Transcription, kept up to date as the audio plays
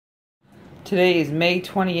Today is May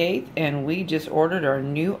 28th, and we just ordered our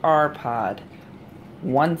new R-Pod.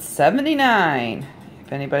 $179.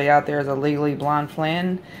 If anybody out there is a Legally Blonde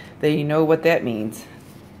fan, they know what that means.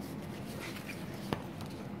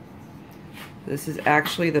 This is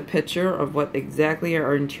actually the picture of what exactly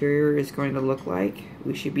our interior is going to look like.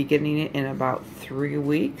 We should be getting it in about 3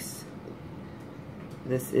 weeks.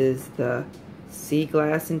 This is the sea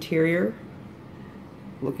glass interior.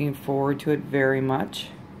 Looking forward to it very much.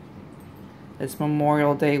 It's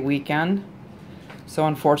Memorial Day weekend, so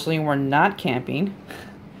unfortunately we're not camping,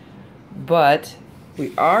 but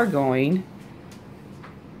we are going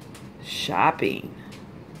shopping.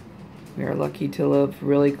 We are lucky to live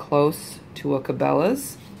really close to a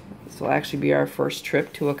Cabela's. This will actually be our first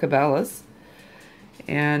trip to a Cabela's,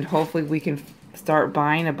 and hopefully we can start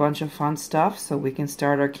buying a bunch of fun stuff so we can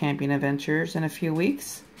start our camping adventures in a few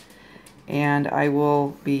weeks. And I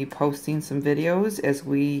will be posting some videos as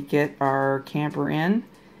we get our camper in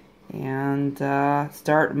and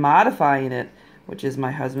start modifying it, which is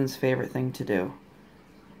my husband's favorite thing to do.